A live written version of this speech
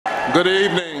Good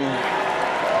evening,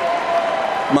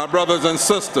 my brothers and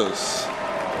sisters.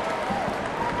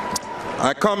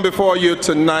 I come before you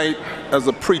tonight as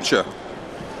a preacher,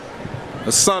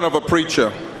 the son of a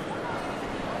preacher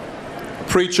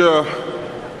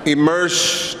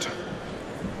immersed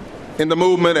in the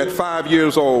movement at 5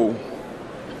 years old.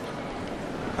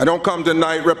 I don't come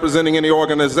tonight representing any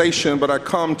organization, but I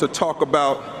come to talk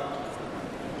about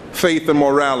faith and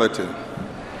morality.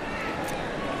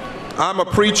 I'm a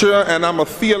preacher and I'm a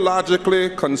theologically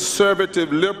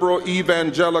conservative, liberal,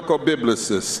 evangelical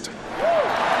biblicist.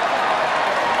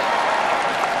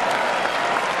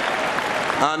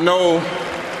 I know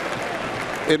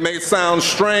it may sound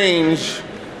strange,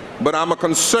 but I'm a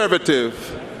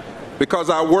conservative because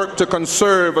I work to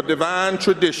conserve a divine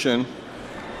tradition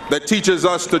that teaches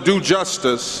us to do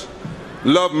justice,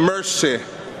 love mercy,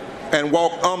 and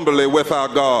walk humbly with our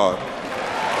God.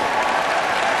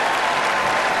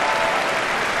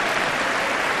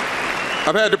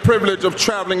 I've had the privilege of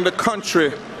traveling the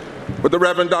country with the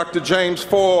Reverend Dr. James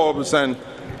Forbes and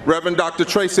Reverend Dr.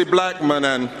 Tracy Blackman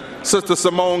and Sister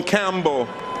Simone Campbell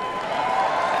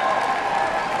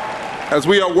as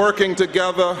we are working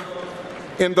together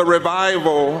in the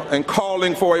revival and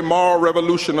calling for a moral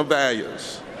revolution of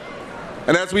values.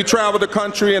 And as we travel the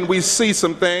country and we see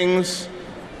some things,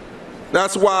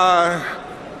 that's why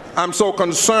I'm so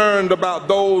concerned about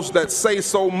those that say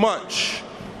so much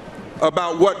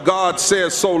about what God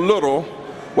says so little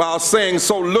while saying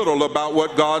so little about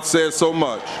what God says so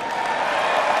much.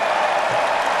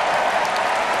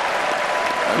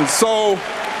 And so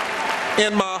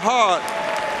in my heart,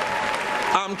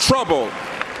 I'm troubled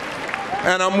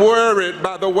and I'm worried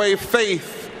by the way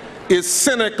faith is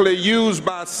cynically used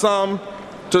by some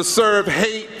to serve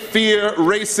hate, fear,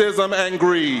 racism, and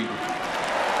greed.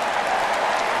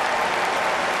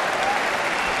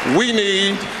 We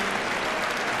need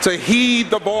to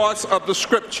heed the voice of the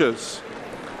scriptures.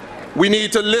 We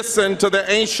need to listen to the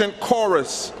ancient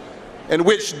chorus in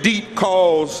which deep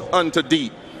calls unto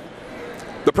deep.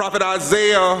 The prophet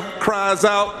Isaiah cries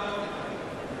out,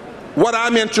 "What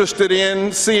I'm interested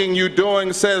in seeing you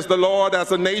doing, says the Lord,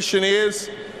 as a nation is,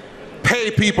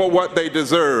 pay people what they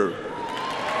deserve.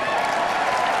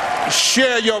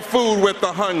 Share your food with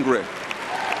the hungry.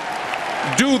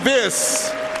 Do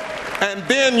this, and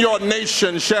then your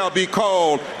nation shall be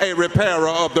called a repairer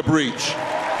of the breach."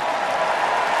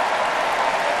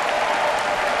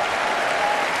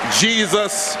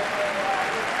 Jesus,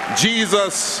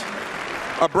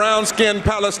 a brown-skinned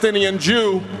Palestinian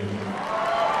Jew,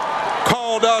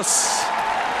 called us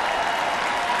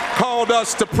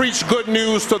to preach good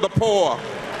news to the poor,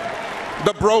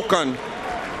 the broken,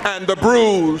 and the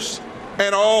bruised,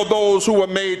 and all those who were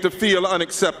made to feel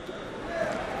unaccepted.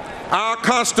 Our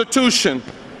Constitution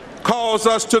calls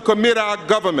us to commit our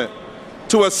government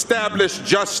to establish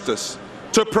justice,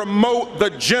 to promote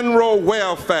the general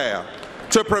welfare,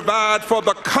 to provide for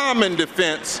the common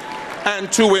defense,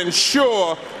 and to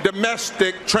ensure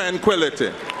domestic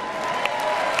tranquility.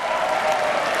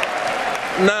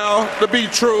 Now, to be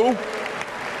true,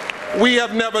 we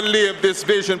have never lived this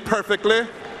vision perfectly,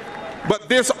 but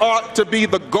this ought to be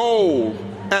the goal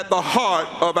at the heart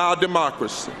of our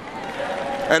democracy.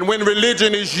 And when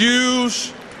religion is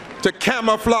used to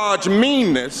camouflage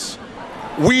meanness,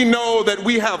 we know that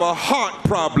we have a heart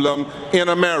problem in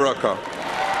America.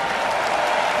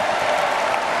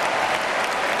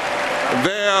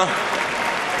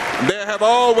 There have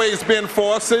always been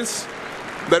forces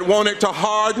that wanted to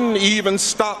harden, even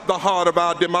stop the heart of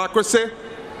our democracy.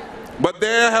 But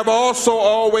there have also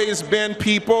always been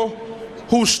people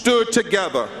who stood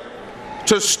together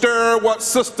to stir what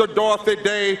Sister Dorothy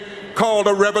Day called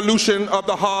a revolution of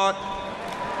the heart,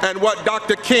 and what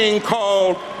Dr. King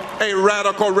called a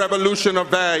radical revolution of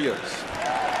values.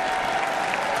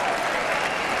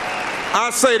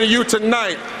 I say to you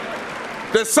tonight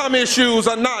that some issues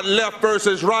are not left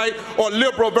versus right or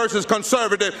liberal versus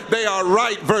conservative. They are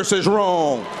right versus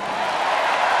wrong.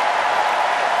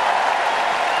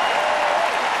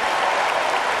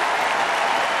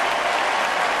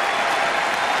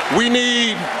 We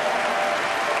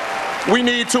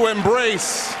need to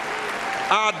embrace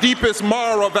our deepest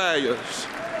moral values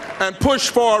and push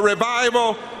for a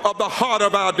revival of the heart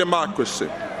of our democracy.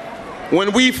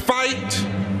 When we fight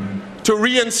to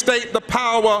reinstate the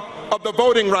power of the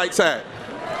Voting Rights Act,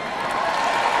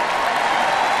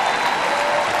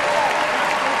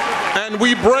 and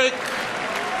we break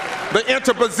the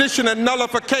interposition and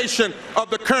nullification of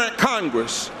the current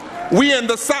Congress, we in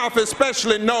the South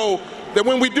especially know that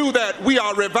when we do that, we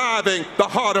are reviving the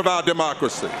heart of our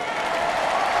democracy.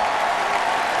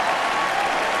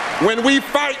 when we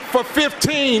fight for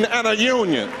 15 and a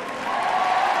union,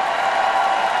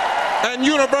 and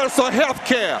universal health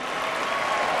care,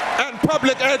 and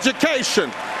public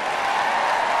education,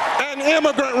 and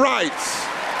immigrant rights,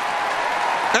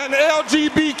 and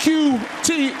LGBTQ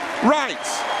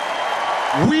rights,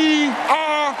 we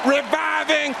are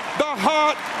reviving the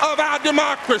heart of our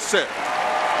democracy.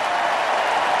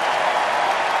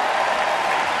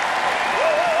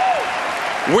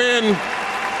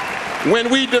 When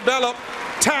we develop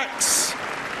tax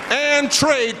and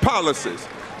trade policies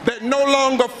that no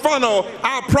longer funnel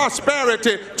our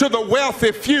prosperity to the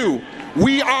wealthy few,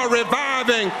 we are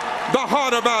reviving the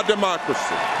heart of our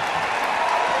democracy.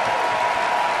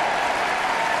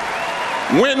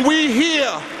 When we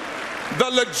hear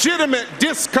the legitimate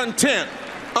discontent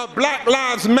of Black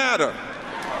Lives Matter,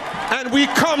 and we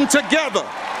come together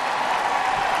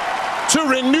to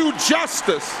renew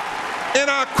justice in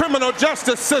our criminal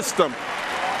justice system,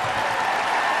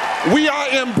 we are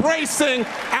embracing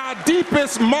our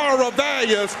deepest moral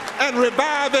values and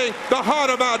reviving the heart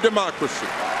of our democracy.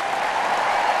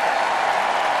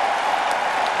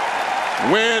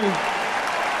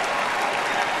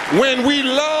 When we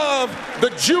love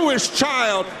the Jewish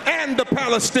child and the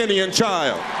Palestinian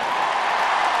child,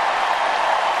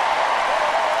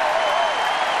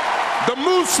 the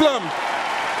Muslim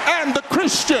and the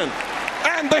Christian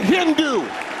and the Hindu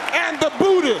and the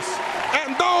Buddhist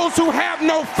and those who have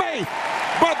no faith,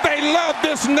 but they love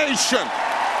this nation,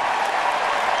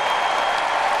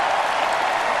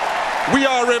 we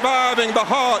are reviving the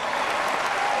heart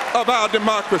of our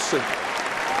democracy.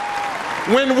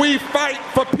 When we fight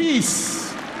for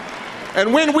peace,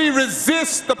 and when we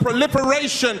resist the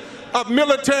proliferation of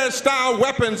military-style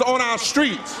weapons on our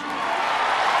streets,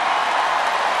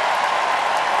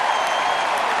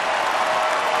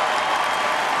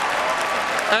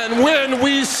 and when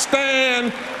we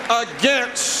stand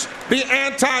against the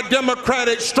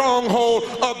anti-democratic stronghold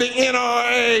of the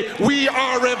NRA, we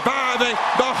are reviving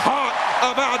the heart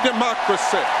of our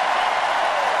democracy.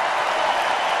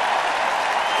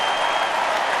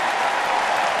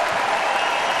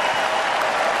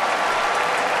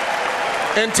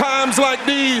 In times like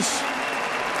these,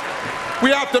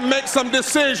 we have to make some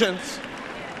decisions.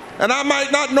 And I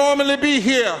might not normally be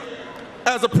here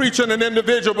as a preacher and an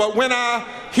individual, but when I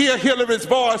hear Hillary's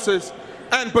voices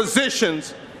and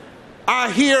positions,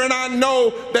 I hear and I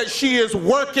know that she is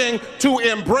working to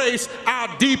embrace our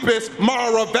deepest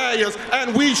moral values,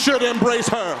 and we should embrace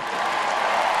her.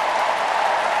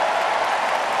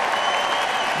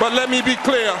 But let me be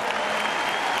clear.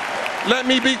 Let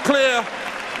me be clear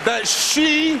that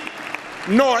she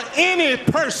nor any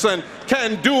person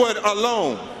can do it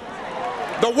alone.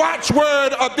 The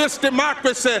watchword of this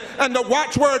democracy and the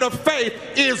watchword of faith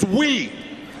is we.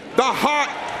 The heart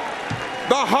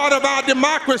of our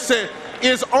democracy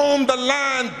is on the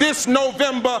line this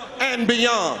November and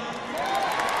beyond.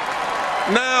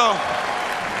 Now,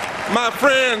 my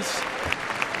friends,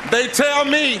 they tell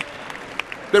me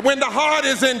that when the heart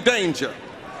is in danger,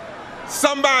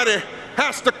 somebody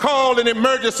has to call an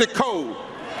emergency code.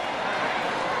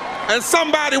 And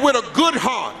somebody with a good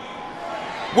heart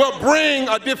will bring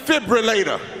a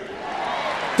defibrillator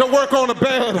to work on a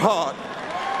bad heart.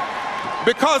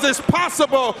 Because it's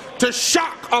possible to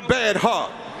shock a bad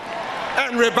heart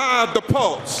and revive the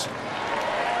pulse.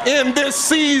 In this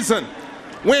season,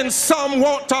 when some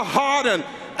want to harden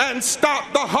and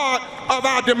stop the heart of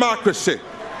our democracy,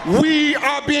 we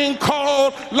are being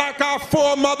called, like our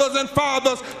foremothers and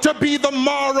fathers, to be the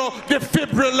moral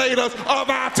defibrillators of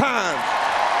our time.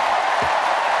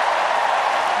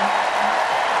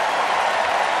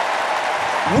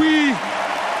 We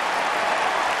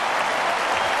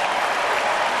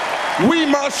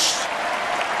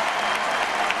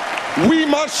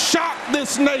must shock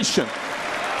this nation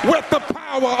with the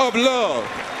power of love.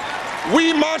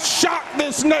 We must shock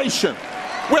this nation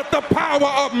with the power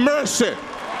of mercy.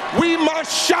 We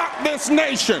must shock this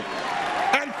nation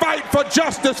and fight for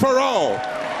justice for all.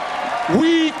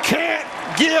 We can't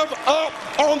give up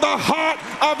on the heart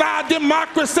of our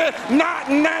democracy, not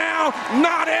now,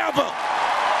 not ever.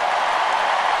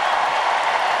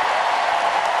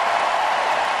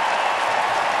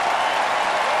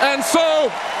 And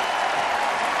so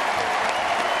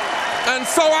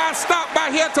I stopped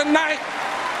by here tonight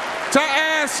to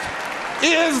ask,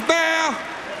 is there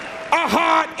a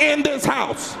heart in this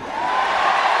house?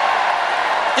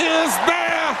 Is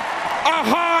there a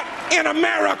heart in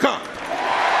America?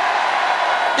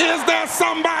 Is there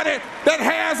somebody that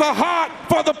has a heart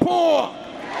for the poor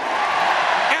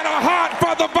and a heart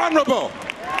for the vulnerable?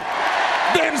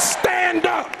 Then stand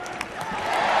up.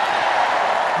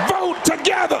 vote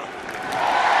together,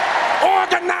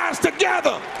 organize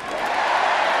together,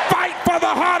 fight for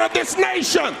the heart of this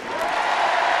nation.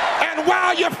 And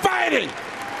while you're fighting,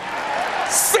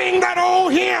 sing that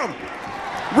old hymn,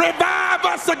 revive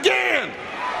us again,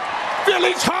 fill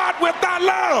each heart with thy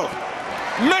love.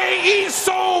 May each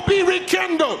soul be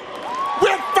rekindled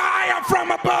with fire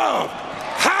from above.